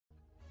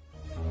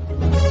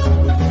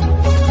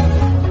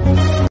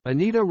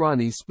Anita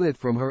Rani split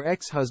from her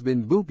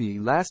ex-husband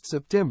Bhupi last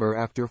September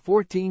after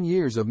 14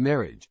 years of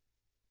marriage.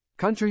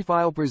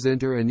 Countryfile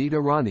presenter Anita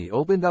Rani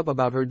opened up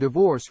about her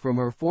divorce from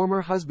her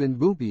former husband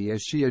Bhupi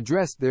as she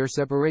addressed their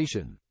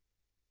separation.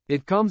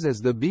 It comes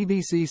as the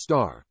BBC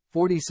star,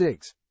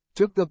 46,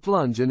 took the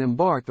plunge and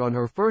embarked on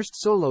her first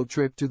solo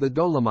trip to the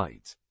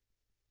Dolomites.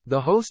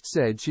 The host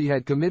said she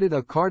had committed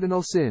a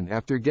cardinal sin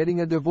after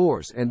getting a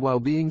divorce, and while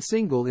being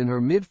single in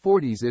her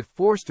mid-40s it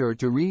forced her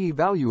to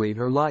re-evaluate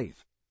her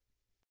life.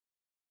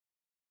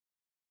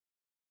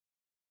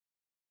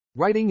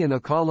 Writing in a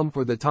column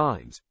for The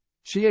Times,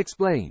 she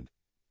explained,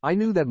 "I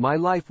knew that my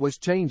life was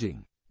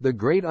changing, the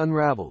great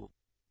unravel.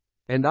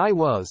 And I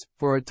was,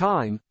 for a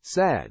time,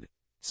 sad.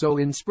 So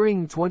in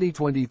spring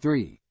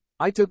 2023,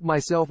 I took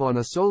myself on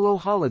a solo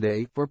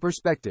holiday for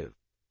perspective.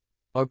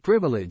 A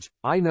privilege,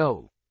 I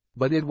know.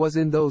 But it was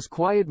in those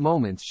quiet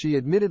moments she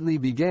admittedly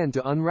began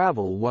to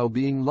unravel while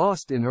being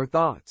lost in her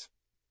thoughts."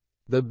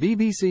 The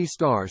BBC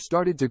star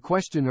started to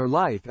question her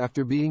life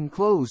after being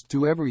closed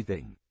to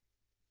everything.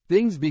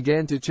 "Things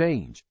began to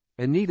change,"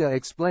 Anita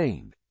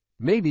explained.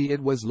 "Maybe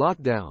it was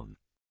lockdown.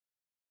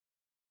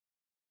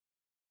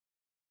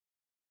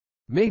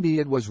 Maybe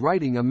it was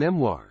writing a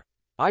memoir.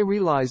 I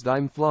realized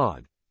I'm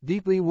flawed,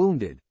 deeply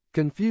wounded,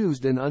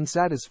 confused and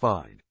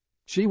unsatisfied."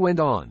 She went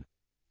on.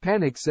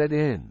 "Panic set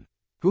in.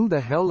 Who the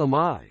hell am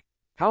I?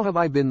 How have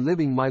I been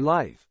living my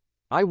life?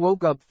 I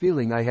woke up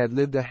feeling I had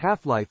lived a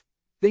half-life,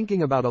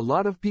 thinking about a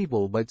lot of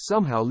people but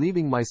somehow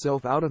leaving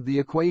myself out of the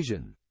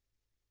equation.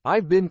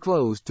 I've been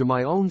closed to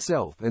my own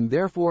self and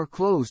therefore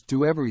closed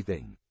to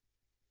everything."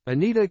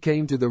 Anita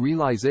came to the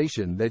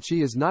realization that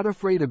she is not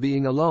afraid of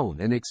being alone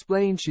and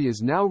explained she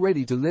is now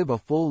ready to live a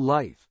full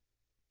life.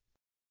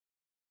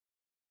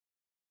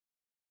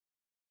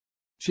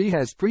 She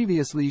has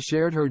previously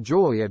shared her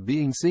joy at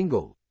being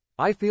single.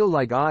 "I feel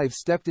like I've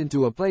stepped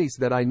into a place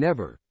that I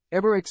never,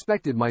 ever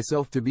expected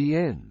myself to be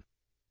in."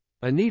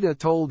 Anita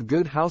told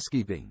Good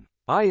Housekeeping,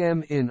 "I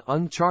am in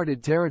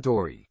uncharted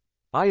territory.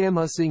 I am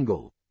a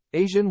single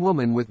Asian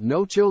woman with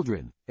no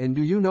children, and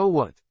do you know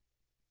what?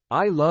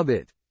 I love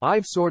it.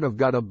 I've sort of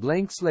got a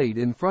blank slate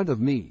in front of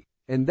me,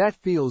 and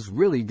that feels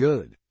really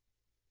good."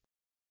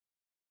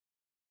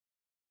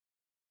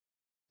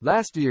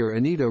 Last year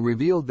Anita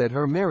revealed that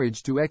her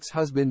marriage to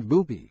ex-husband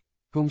Bhupi,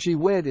 whom she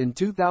wed in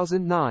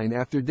 2009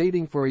 after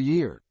dating for a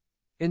year,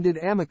 ended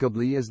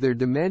amicably as their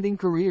demanding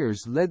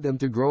careers led them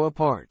to grow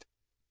apart.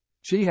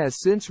 She has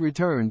since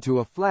returned to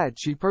a flat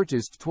she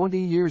purchased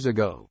 20 years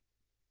ago.